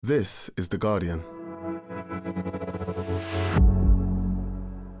This is The Guardian.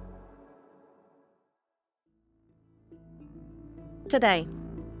 Today,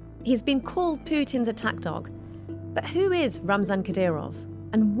 he's been called Putin's attack dog. But who is Ramzan Kadyrov,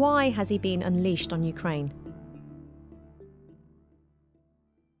 and why has he been unleashed on Ukraine?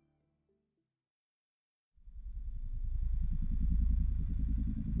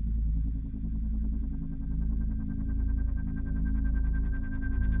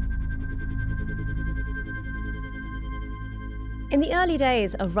 In the early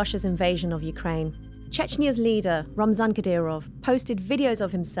days of Russia's invasion of Ukraine, Chechnya's leader, Ramzan Kadyrov, posted videos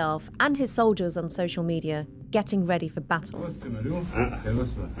of himself and his soldiers on social media getting ready for battle.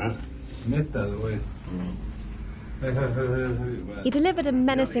 He delivered a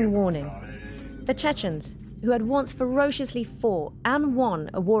menacing warning. The Chechens, who had once ferociously fought and won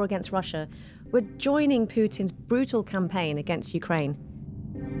a war against Russia, were joining Putin's brutal campaign against Ukraine.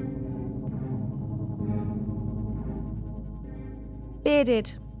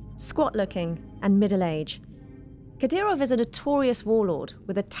 Bearded, squat-looking, and middle-aged, Kadyrov is a notorious warlord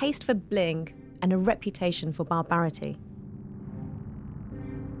with a taste for bling and a reputation for barbarity.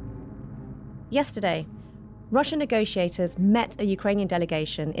 Yesterday, Russian negotiators met a Ukrainian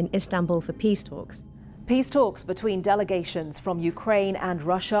delegation in Istanbul for peace talks. Peace talks between delegations from Ukraine and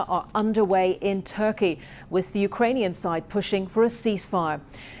Russia are underway in Turkey, with the Ukrainian side pushing for a ceasefire.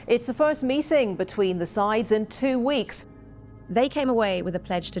 It's the first meeting between the sides in 2 weeks. They came away with a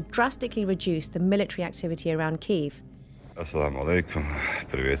pledge to drastically reduce the military activity around Kyiv. Assalamu alaikum.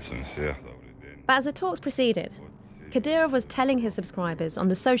 Приветствуем всех. But as the talks proceeded, Kadyrov was telling his subscribers on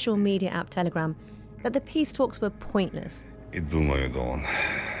the social media app Telegram that the peace talks were pointless. И думаю, да он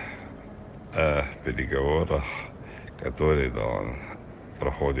о переговорах, которые да он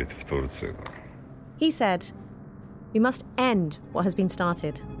проходит в Турции. He said, "We must end what has been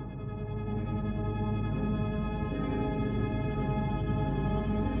started."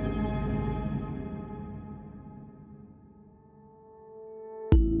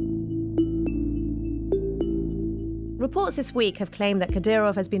 Reports this week have claimed that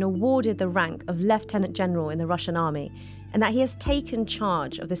Kadyrov has been awarded the rank of Lieutenant General in the Russian army and that he has taken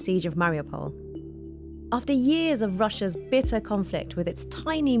charge of the siege of Mariupol. After years of Russia's bitter conflict with its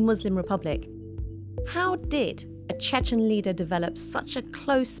tiny Muslim republic, how did a Chechen leader develop such a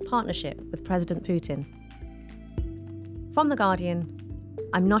close partnership with President Putin? From The Guardian,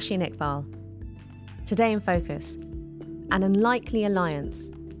 I'm Nosheen Iqbal. Today in Focus, an unlikely alliance,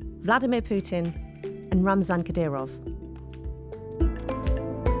 Vladimir Putin and Ramzan Kadyrov.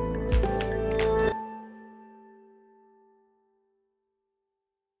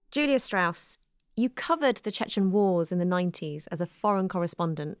 Julia Strauss, you covered the Chechen wars in the 90s as a foreign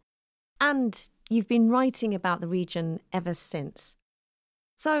correspondent, and you've been writing about the region ever since.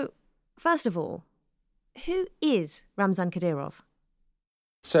 So, first of all, who is Ramzan Kadyrov?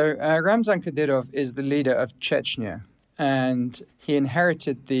 So, Ramzan Kadyrov is the leader of Chechnya, and he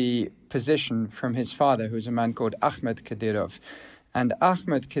inherited the position from his father, who was a man called Akhmet Kadyrov. And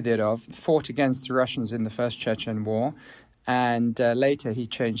Akhmet Kadyrov fought against the Russians in the First Chechen War, and later he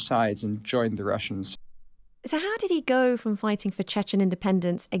changed sides and joined the Russians. So how did he go from fighting for Chechen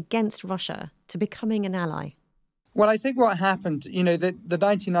independence against Russia to becoming an ally? Well, I think what happened, the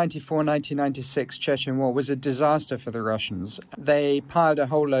 1994-1996 Chechen War was a disaster for the Russians. They piled a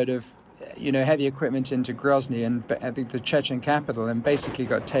whole load of heavy equipment into Grozny, and I think the Chechen capital, and basically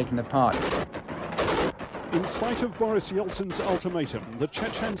got taken apart. In spite of Boris Yeltsin's ultimatum, the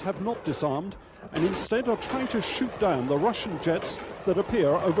Chechens have not disarmed and instead are trying to shoot down the Russian jets that appear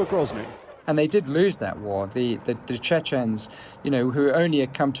over Grozny. And they did lose that war. The Chechens, who only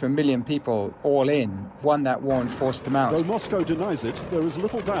had come to 1 million people all in, won that war and forced them out. Though Moscow denies it, there is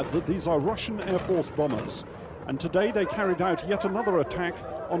little doubt that these are Russian Air Force bombers. And today they carried out yet another attack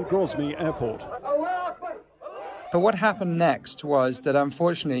on Grozny airport. But what happened next was that,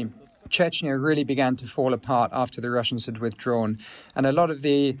 unfortunately, Chechnya really began to fall apart after the Russians had withdrawn. And a lot of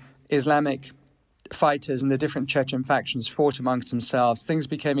the Islamic fighters and the different Chechen factions fought amongst themselves. Things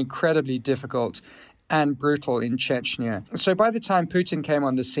became incredibly difficult and brutal in Chechnya. So by the time Putin came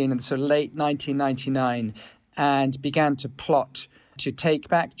on the scene in sort of late 1999 and began to plot to take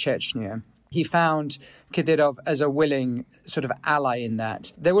back Chechnya, he found Kadyrov as a willing sort of ally in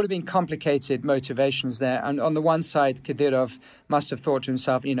that. There would have been complicated motivations there. And on the one side, Kadyrov must have thought to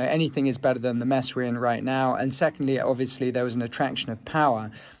himself, anything is better than the mess we're in right now. And secondly, obviously, there was an attraction of power.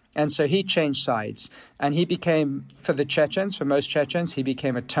 And so he changed sides. And he became, for most Chechens, he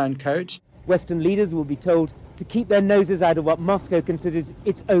became a turncoat. Western leaders will be told to keep their noses out of what Moscow considers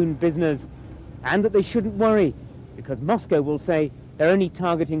its own business, and that they shouldn't worry, because Moscow will say They're only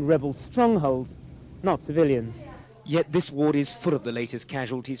targeting rebel strongholds, not civilians. Yet this war is full of the latest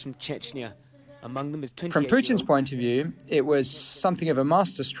casualties from Chechnya. Among them is 28. From Putin's point of view, it was something of a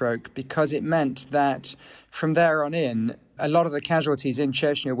masterstroke because it meant that from there on in, a lot of the casualties in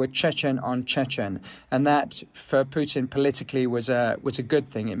Chechnya were Chechen on Chechen. And that, for Putin politically, was a good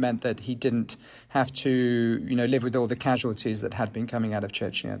thing. It meant that he didn't have to, live with all the casualties that had been coming out of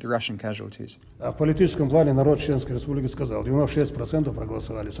Chechnya, the Russian casualties. В политическом плане народ Чеченской Республики сказал, 96%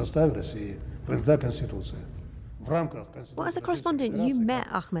 проголосовали в составе России, принята Конституция. Well, as a correspondent, you met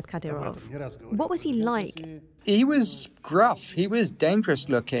Ahmed Kadyrov. What was he like? He was gruff. He was dangerous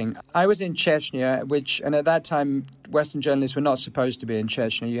looking. I was in Chechnya, and at that time, Western journalists were not supposed to be in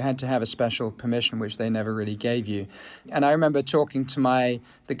Chechnya. You had to have a special permission, which they never really gave you. And I remember talking to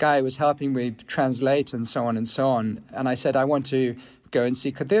the guy who was helping me translate and so on and so on. And I said, I want to go and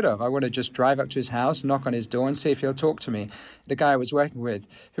see Kadyrov. I want to just drive up to his house, knock on his door and see if he'll talk to me. The guy I was working with,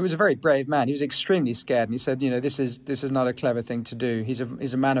 who was a very brave man, he was extremely scared. And he said, this is not a clever thing to do. He's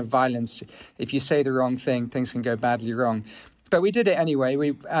a man of violence. If you say the wrong thing, things can go badly wrong. But we did it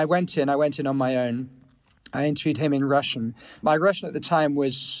anyway. I went in on my own. I interviewed him in Russian. My Russian at the time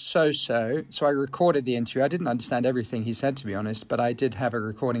was so-so, so I recorded the interview. I didn't understand everything he said, to be honest, but I did have a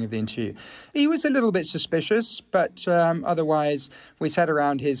recording of the interview. He was a little bit suspicious, but otherwise we sat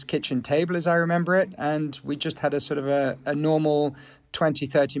around his kitchen table, as I remember it, and we just had a sort of a normal 20,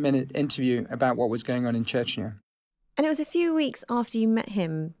 30-minute interview about what was going on in Chechnya. And it was a few weeks after you met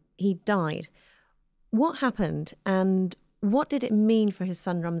him, he died. What happened, and what did it mean for his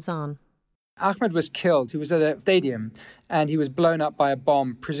son Ramzan? Ahmed was killed. He was at a stadium and he was blown up by a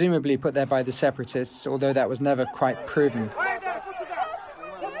bomb, presumably put there by the separatists, although that was never quite proven.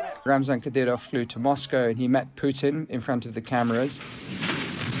 Ramzan Kadyrov flew to Moscow and he met Putin in front of the cameras.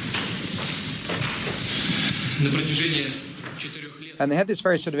 And they had this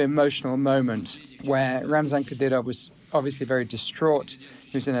very sort of emotional moment where Ramzan Kadyrov was obviously very distraught.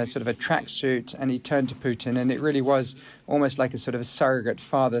 He was in a sort of a tracksuit and he turned to Putin, and it really was almost like a sort of a surrogate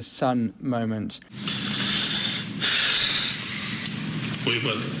father-son moment.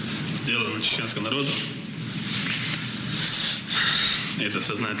 Выбор сделан чеченскому народу. Это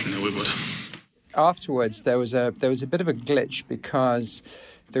сознательный выбор. Afterwards, there was a bit of a glitch because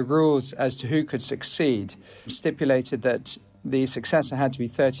the rules as to who could succeed stipulated that the successor had to be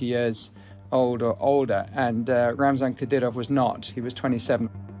 30 years old or older, and Ramzan Kadyrov was not. He was 27.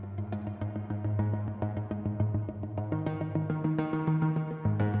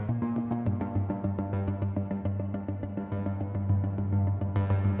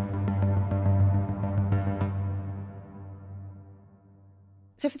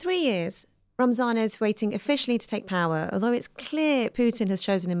 So for 3 years, Ramzan is waiting officially to take power, although it's clear Putin has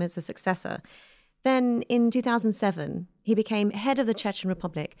chosen him as the successor. Then in 2007, he became head of the Chechen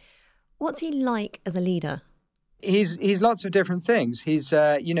Republic. What's he like as a leader? He's lots of different things. He's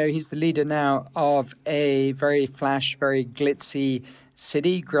the leader now of a very flash, very glitzy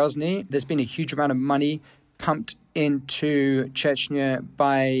city, Grozny. There's been a huge amount of money pumped into Chechnya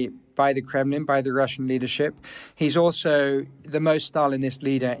by the Kremlin, by the Russian leadership. He's also the most Stalinist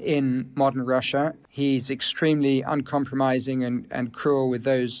leader in modern Russia. He's extremely uncompromising and cruel with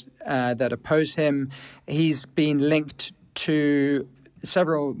those that oppose him. He's been linked to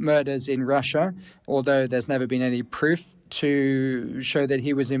several murders in Russia, although there's never been any proof to show that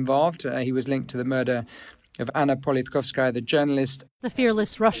he was involved. He was linked to the murder of Anna Politkovskaya, the journalist. The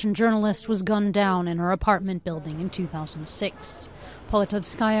fearless Russian journalist was gunned down in her apartment building in 2006.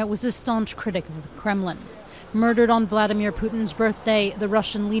 Politkovskaya was a staunch critic of the Kremlin. Murdered on Vladimir Putin's birthday, the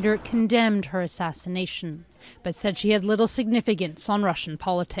Russian leader condemned her assassination, but said she had little significance on Russian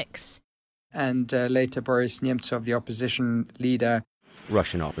politics. And later Boris Nemtsov, the opposition leader.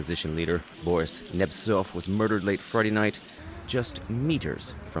 Russian opposition leader Boris Nemtsov was murdered late Friday night, just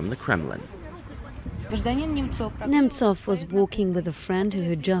meters from the Kremlin. Nemtsov was walking with a friend who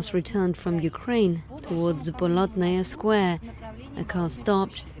had just returned from Ukraine towards Bolotnaya Square. A car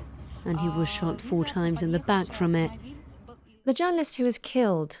stopped and he was shot 4 times in the back from it. The journalist who was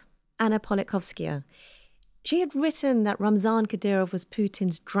killed, Anna Politkovskaya, she had written that Ramzan Kadyrov was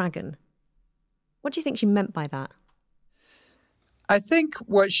Putin's dragon. What do you think she meant by that? I think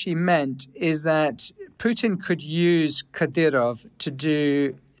what she meant is that Putin could use Kadyrov to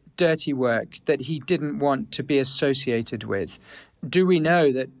do dirty work that he didn't want to be associated with. Do we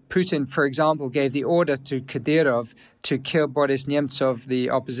know that Putin, for example, gave the order to Kadyrov to kill Boris Nemtsov, the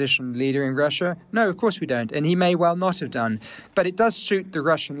opposition leader in Russia? No, of course we don't, and he may well not have done. But it does suit the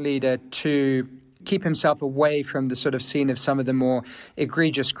Russian leader to keep himself away from the sort of scene of some of the more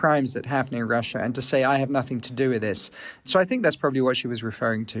egregious crimes that happen in Russia and to say, I have nothing to do with this. So I think that's probably what she was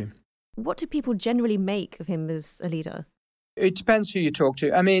referring to. What do people generally make of him as a leader? It depends who you talk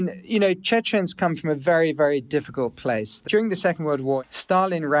to. I mean, Chechens come from a very, very difficult place. During the Second World War,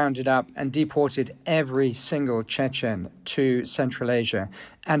 Stalin rounded up and deported every single Chechen to Central Asia.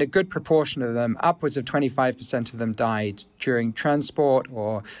 And a good proportion of them, upwards of 25% of them, died during transport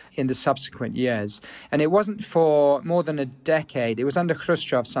or in the subsequent years. And it wasn't for more than a decade, it was under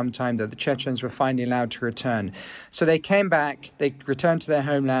Khrushchev sometime, that the Chechens were finally allowed to return. So they came back, they returned to their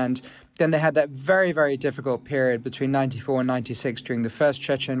homeland. Then they had that very, very difficult period between 94 and 96 during the First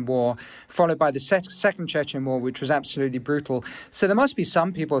Chechen War, followed by the Second Chechen War, which was absolutely brutal. So there must be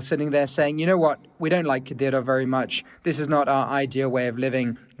some people sitting there saying, you know what, we don't like Kadyrov very much. This is not our ideal way of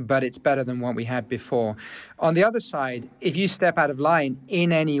living, but it's better than what we had before. On the other side, if you step out of line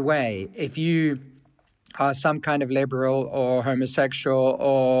in any way, if you are some kind of liberal or homosexual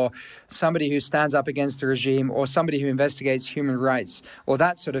or somebody who stands up against the regime or somebody who investigates human rights or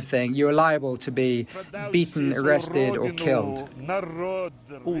that sort of thing, you're liable to be beaten, arrested or killed.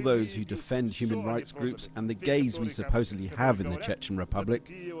 All those who defend human rights groups and the gays we supposedly have in the Chechen Republic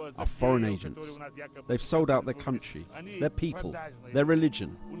are foreign agents. They've sold out their country, their people, their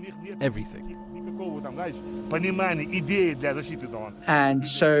religion, everything. And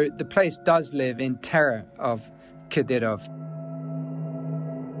so the place does live in terror of Kadyrov.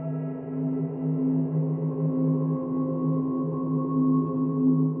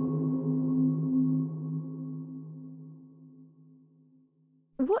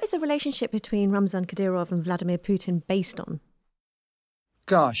 What is the relationship between Ramzan Kadyrov and Vladimir Putin based on?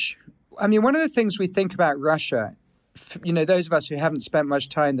 Gosh, I mean, one of the things we think about Russia, those of us who haven't spent much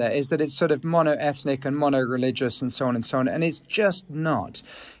time there, is that it's sort of mono-ethnic and mono-religious and so on and so on. And it's just not.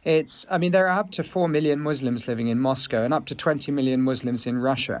 There are up to 4 million Muslims living in Moscow and up to 20 million Muslims in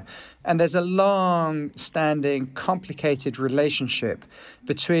Russia. And there's a long-standing, complicated relationship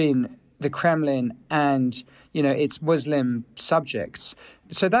between the Kremlin and, its Muslim subjects.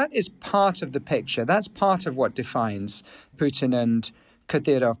 So that is part of the picture. That's part of what defines Putin and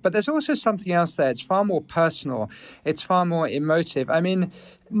Kadyrov. But there's also something else there. It's far more personal. It's far more emotive. I mean,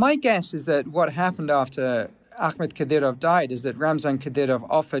 my guess is that what happened after Ahmed Kadyrov died is that Ramzan Kadyrov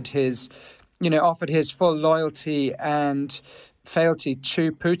offered his full loyalty and fealty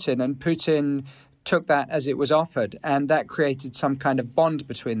to Putin, and Putin took that as it was offered, and that created some kind of bond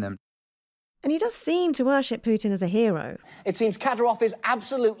between them. And he does seem to worship Putin as a hero. It seems Kadyrov is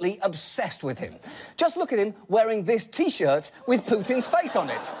absolutely obsessed with him. Just look at him wearing this T-shirt with Putin's face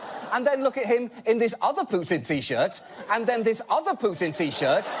on it. And then look at him in this other Putin T-shirt, and then this other Putin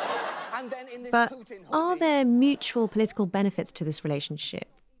T-shirt, and then in this Putin hoodie. Are there mutual political benefits to this relationship?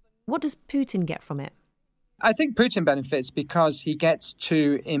 What does Putin get from it? I think Putin benefits because he gets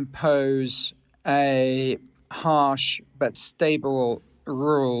to impose a harsh but stable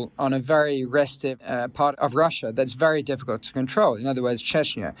rule on a very restive part of Russia that's very difficult to control. In other words,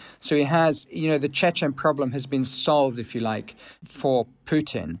 Chechnya. So he has, the Chechen problem has been solved, if you like, for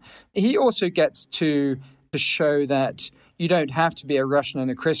Putin. He also gets to show that you don't have to be a Russian and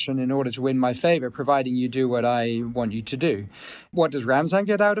a Christian in order to win my favor, providing you do what I want you to do. What does Ramzan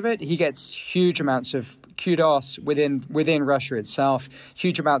get out of it? He gets huge amounts of kudos within Russia itself,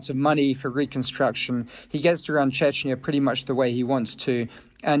 huge amounts of money for reconstruction. He gets to run Chechnya pretty much the way he wants to.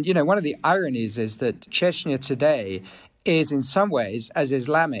 And, one of the ironies is that Chechnya today is in some ways as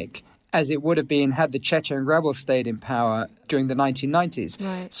Islamic as it would have been had the Chechen rebel stayed in power during the 1990s.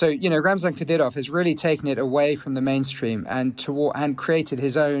 Right. So, Ramzan Kadyrov has really taken it away from the mainstream and created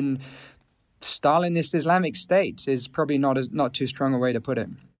his own Stalinist Islamic state, is probably not too strong a way to put it.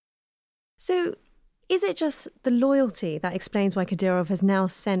 So is it just the loyalty that explains why Kadyrov has now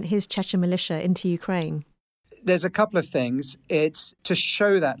sent his Chechen militia into Ukraine? There's a couple of things. It's to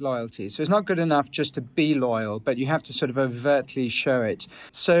show that loyalty. So it's not good enough just to be loyal, but you have to sort of overtly show it.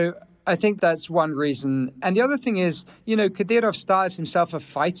 So I think that's one reason. And the other thing is, Kadyrov styles himself a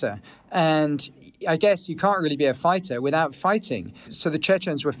fighter. And I guess you can't really be a fighter without fighting. So the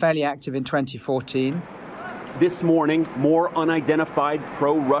Chechens were fairly active in 2014. This morning, more unidentified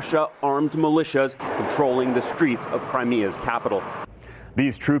pro-Russia armed militias controlling the streets of Crimea's capital.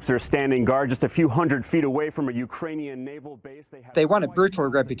 These troops are standing guard just a few hundred feet away from a Ukrainian naval base. They won a brutal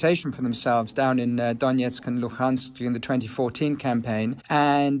reputation for themselves down in Donetsk and Luhansk during the 2014 campaign.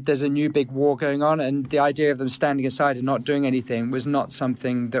 And there's a new big war going on. And the idea of them standing aside and not doing anything was not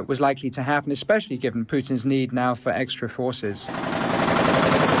something that was likely to happen, especially given Putin's need now for extra forces.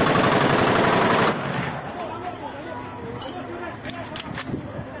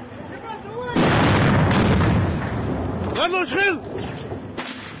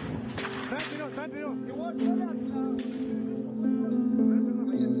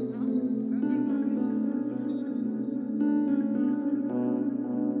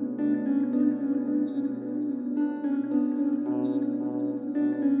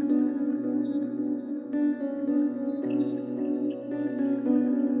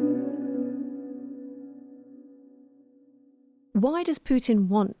 Why does Putin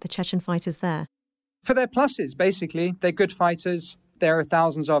want the Chechen fighters there? For their pluses, basically. They're good fighters. There are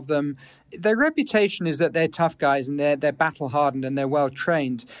thousands of them. Their reputation is that they're tough guys and they're battle-hardened and they're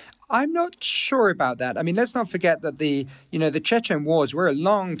well-trained. I'm not sure about that. I mean, let's not forget that the Chechen wars were a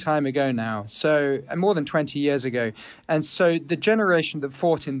long time ago now, so more than 20 years ago. And so the generation that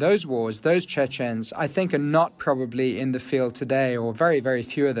fought in those wars, those Chechens, I think are not probably in the field today, or very, very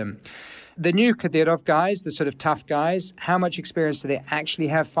few of them. The new Kadyrov guys, the sort of tough guys, how much experience do they actually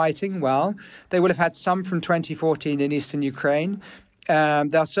have fighting? Well, they will have had some from 2014 in eastern Ukraine.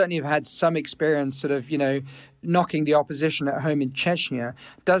 They'll certainly have had some experience sort of, knocking the opposition at home in Chechnya.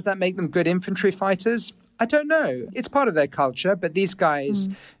 Does that make them good infantry fighters? I don't know. It's part of their culture, but these guys,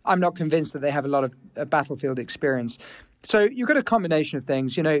 I'm not convinced that they have a lot of battlefield experience. So you've got a combination of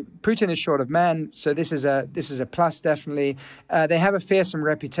things. Putin is short of men, so this is a plus, definitely. They have a fearsome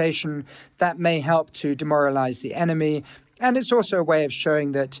reputation that may help to demoralize the enemy. And it's also a way of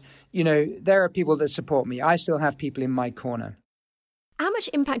showing that, there are people that support me. I still have people in my corner. How much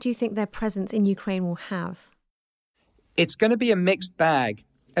impact do you think their presence in Ukraine will have? It's going to be a mixed bag.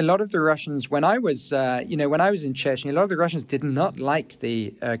 A lot of the Russians, when I was in Chechnya, a lot of the Russians did not like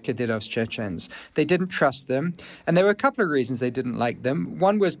the Kadyrov's Chechens. They didn't trust them. And there were a couple of reasons they didn't like them.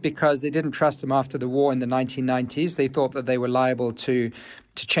 One was because they didn't trust them after the war in the 1990s. They thought that they were liable to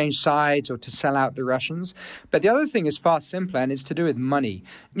change sides or to sell out the Russians. But the other thing is far simpler, and it's to do with money.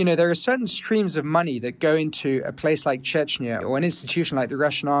 There are certain streams of money that go into a place like Chechnya or an institution like the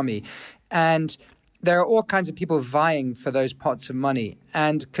Russian army. And there are all kinds of people vying for those pots of money.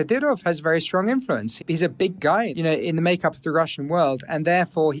 And Kadyrov has very strong influence. He's a big guy, in the makeup of the Russian world, and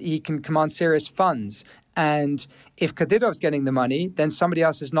therefore he can command serious funds. And if Kadyrov's getting the money, then somebody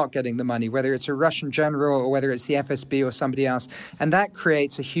else is not getting the money, whether it's a Russian general or whether it's the FSB or somebody else. And that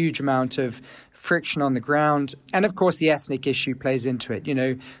creates a huge amount of friction on the ground. And of course, the ethnic issue plays into it.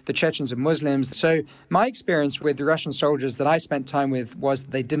 The Chechens are Muslims. So my experience with the Russian soldiers that I spent time with was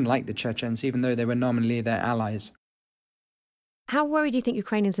that they didn't like the Chechens, even though they were nominally their allies. How worried do you think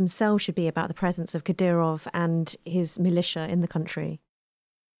Ukrainians themselves should be about the presence of Kadyrov and his militia in the country?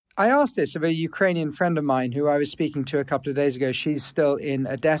 I asked this of a Ukrainian friend of mine who I was speaking to a couple of days ago. She's still in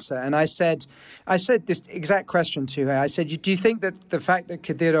Odessa. And I said this exact question to her. I said, do you think that the fact that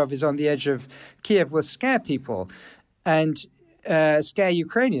Kadyrov is on the edge of Kiev will scare people and scare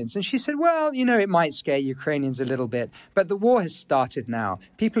Ukrainians? And she said, well, it might scare Ukrainians a little bit, but the war has started now.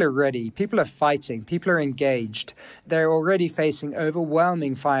 People are ready. People are fighting. People are engaged. They're already facing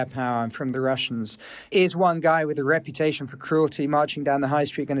overwhelming firepower from the Russians. Is one guy with a reputation for cruelty marching down the high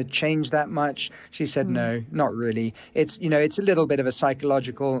street going to change that much? She said, no, not really. It's a little bit of a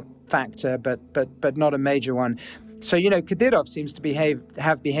psychological factor, but not a major one. So, Kadyrov seems to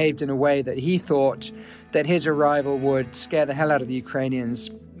have behaved in a way that he thought that his arrival would scare the hell out of the Ukrainians.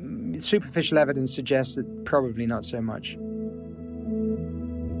 Superficial evidence suggests that probably not so much.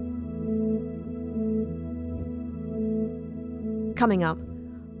 Coming up,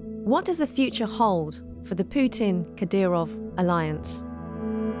 what does the future hold for the Putin-Kadyrov alliance?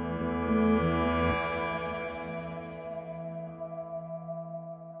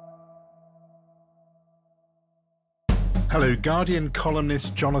 Hello, Guardian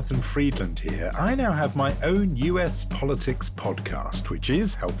columnist Jonathan Friedland here. I now have my own US politics podcast, which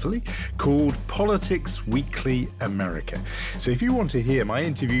is, helpfully, called Politics Weekly America. So if you want to hear my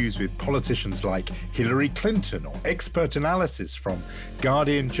interviews with politicians like Hillary Clinton or expert analysis from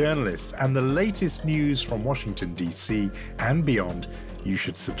Guardian journalists and the latest news from Washington, D.C. and beyond, you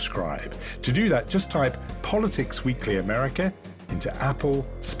should subscribe. To do that, just type Politics Weekly America into Apple,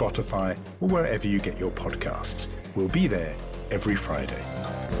 Spotify, or wherever you get your podcasts. We'll be there every Friday.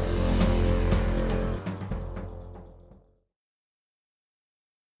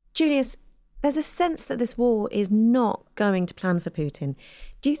 Julius, there's a sense that this war is not going to plan for Putin.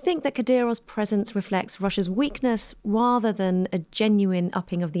 Do you think that Kadyrov's presence reflects Russia's weakness rather than a genuine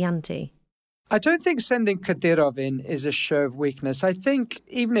upping of the ante? I don't think sending Kadyrov in is a show of weakness. I think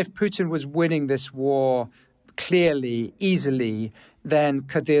even if Putin was winning this war clearly, easily, then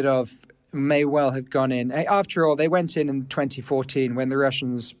Kadyrov may well have gone in. After all, they went in 2014 when the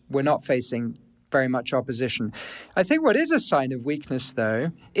Russians were not facing very much opposition. I think what is a sign of weakness,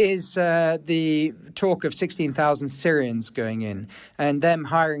 though, is the talk of 16,000 Syrians going in and them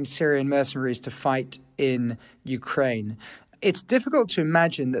hiring Syrian mercenaries to fight in Ukraine. It's difficult to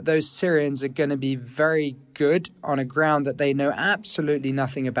imagine that those Syrians are going to be very good on a ground that they know absolutely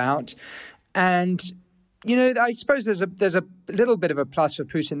nothing about. And I suppose there's a little bit of a plus for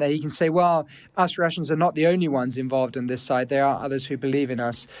Putin there. He can say, well, us Russians are not the only ones involved on this side. There are others who believe in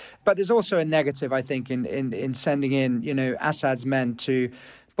us. But there's also a negative, I think, in sending in, Assad's men to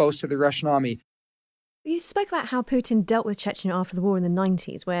bolster the Russian army. You spoke about how Putin dealt with Chechnya after the war in the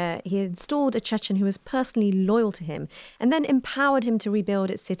 90s, where he installed a Chechen who was personally loyal to him and then empowered him to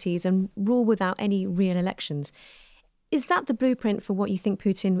rebuild its cities and rule without any real elections. Is that the blueprint for what you think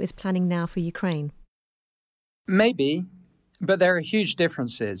Putin is planning now for Ukraine? Maybe, but there are huge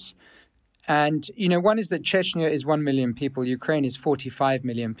differences. And, one is that Chechnya is 1 million people. Ukraine is 45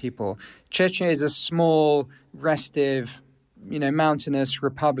 million people. Chechnya is a small, restive, mountainous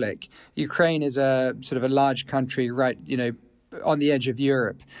republic. Ukraine is a sort of a large country right, on the edge of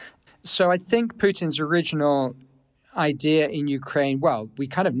Europe. So I think Putin's original idea in Ukraine, well, we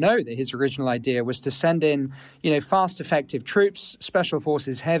kind of know that his original idea was to send in, fast, effective troops, special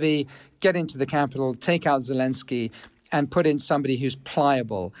forces heavy, get into the capital, take out Zelensky, and put in somebody who's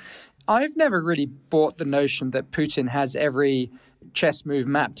pliable. I've never really bought the notion that Putin has every chess move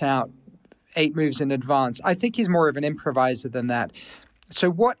mapped out 8 moves in advance. I think he's more of an improviser than that. So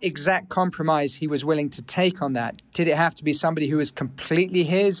what exact compromise he was willing to take on that? Did it have to be somebody who was completely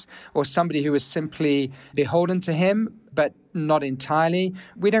his or somebody who was simply beholden to him, but not entirely?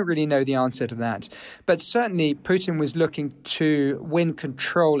 We don't really know the answer to that. But certainly Putin was looking to win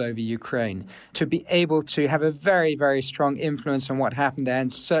control over Ukraine, to be able to have a very, very strong influence on what happened there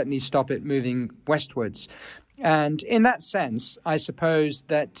and certainly stop it moving westwards. And in that sense, I suppose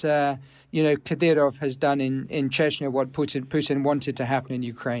that, Kadyrov has done in Chechnya what Putin wanted to happen in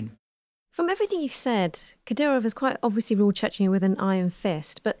Ukraine. From everything you've said, Kadyrov has quite obviously ruled Chechnya with an iron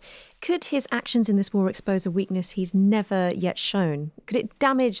fist, but could his actions in this war expose a weakness he's never yet shown? Could it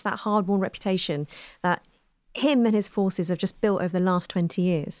damage that hard-won reputation that him and his forces have just built over the last 20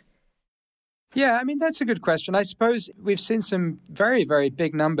 years? Yeah, that's a good question. I suppose we've seen some very, very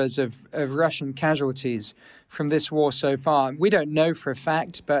big numbers of Russian casualties from this war so far. We don't know for a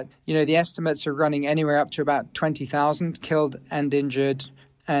fact, but, the estimates are running anywhere up to about 20,000 killed and injured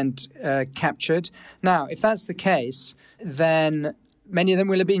and captured. Now, if that's the case, then many of them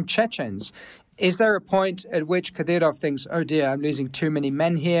will have been Chechens. Is there a point at which Kadyrov thinks, oh dear, I'm losing too many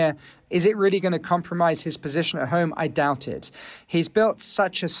men here? Is it really going to compromise his position at home? I doubt it. He's built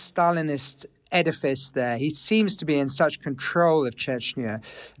such a Stalinist edifice there. He seems to be in such control of Chechnya.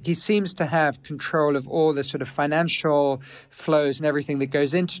 He seems to have control of all the sort of financial flows and everything that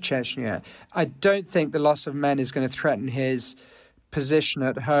goes into Chechnya. I don't think the loss of men is going to threaten his position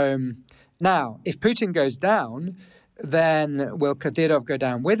at home. Now, if Putin goes down, then will Kadyrov go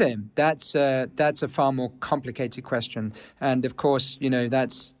down with him? That's a far more complicated question, and of course,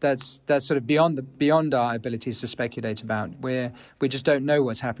 that's sort of beyond our abilities to speculate about. We just don't know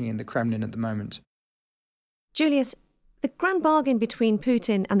what's happening in the Kremlin at the moment. Julius, the grand bargain between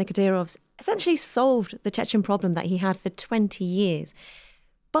Putin and the Kadyrovs essentially solved the Chechen problem that he had for 20 years.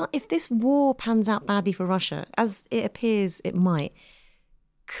 But if this war pans out badly for Russia, as it appears it might,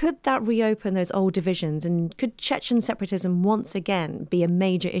 could that reopen those old divisions, and could Chechen separatism once again be a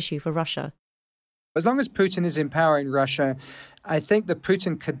major issue for Russia? As long as Putin is empowering Russia, I think the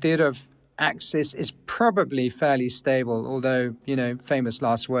Putin-Kadyrov axis is probably fairly stable, although, famous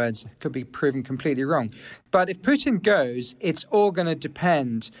last words could be proven completely wrong. But if Putin goes, it's all going to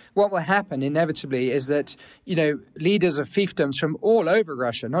depend. What will happen inevitably is that, leaders of fiefdoms from all over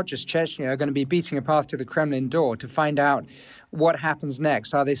Russia, not just Chechnya, are going to be beating a path to the Kremlin door to find out what happens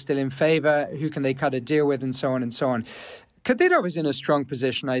next. Are they still in favor? Who can they cut a deal with? And so on and so on. Kadyrov is in a strong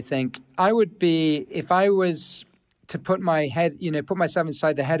position, I think. I would be, if I was to put myself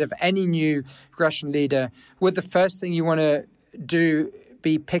inside the head of any new Russian leader, would the first thing you want to do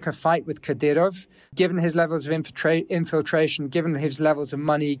be pick a fight with Kadyrov? Given his levels of infiltration, given his levels of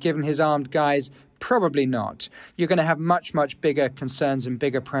money, given his armed guys, probably not. You're going to have much, much bigger concerns and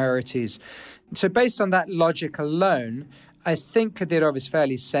bigger priorities. So based on that logic alone, I think Kadyrov is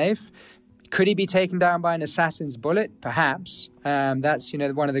fairly safe. Could he be taken down by an assassin's bullet? Perhaps. That's,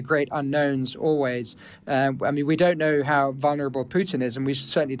 one of the great unknowns always. We don't know how vulnerable Putin is, and we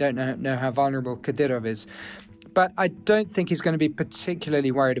certainly don't know how vulnerable Kadyrov is. But I don't think he's going to be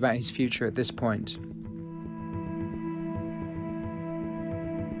particularly worried about his future at this point.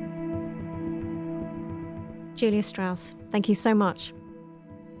 Julius Strauss, thank you so much.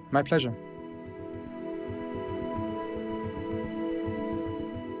 My pleasure.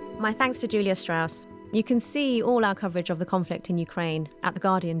 my thanks to Julia Strauss. You can see all our coverage of the conflict in Ukraine at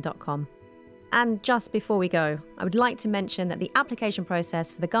theguardian.com. And just before we go, I would like to mention that the application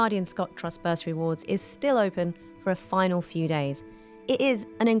process for the Guardian Scott Trust Bursary Awards is still open for a final few days. It is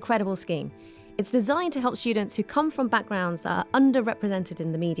an incredible scheme. It's designed to help students who come from backgrounds that are underrepresented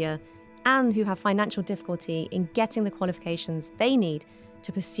in the media and who have financial difficulty in getting the qualifications they need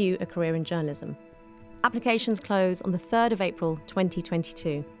to pursue a career in journalism. Applications close on the 3rd of April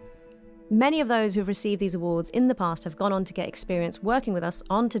 2022. Many of those who have received these awards in the past have gone on to get experience working with us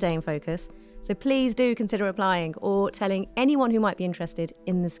on Today in Focus, so please do consider applying or telling anyone who might be interested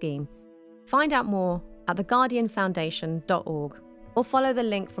in the scheme. Find out more at theguardianfoundation.org or follow the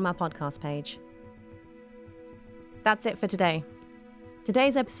link from our podcast page. That's it for today.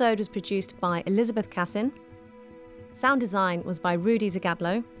 Today's episode was produced by Elizabeth Cassin. Sound design was by Rudy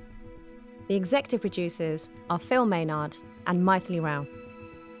Zagadlo. The executive producers are Phil Maynard and Maithili Rao.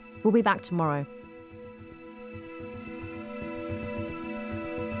 We'll be back tomorrow.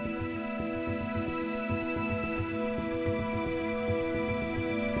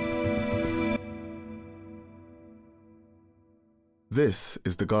 This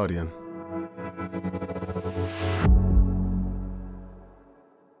is The Guardian.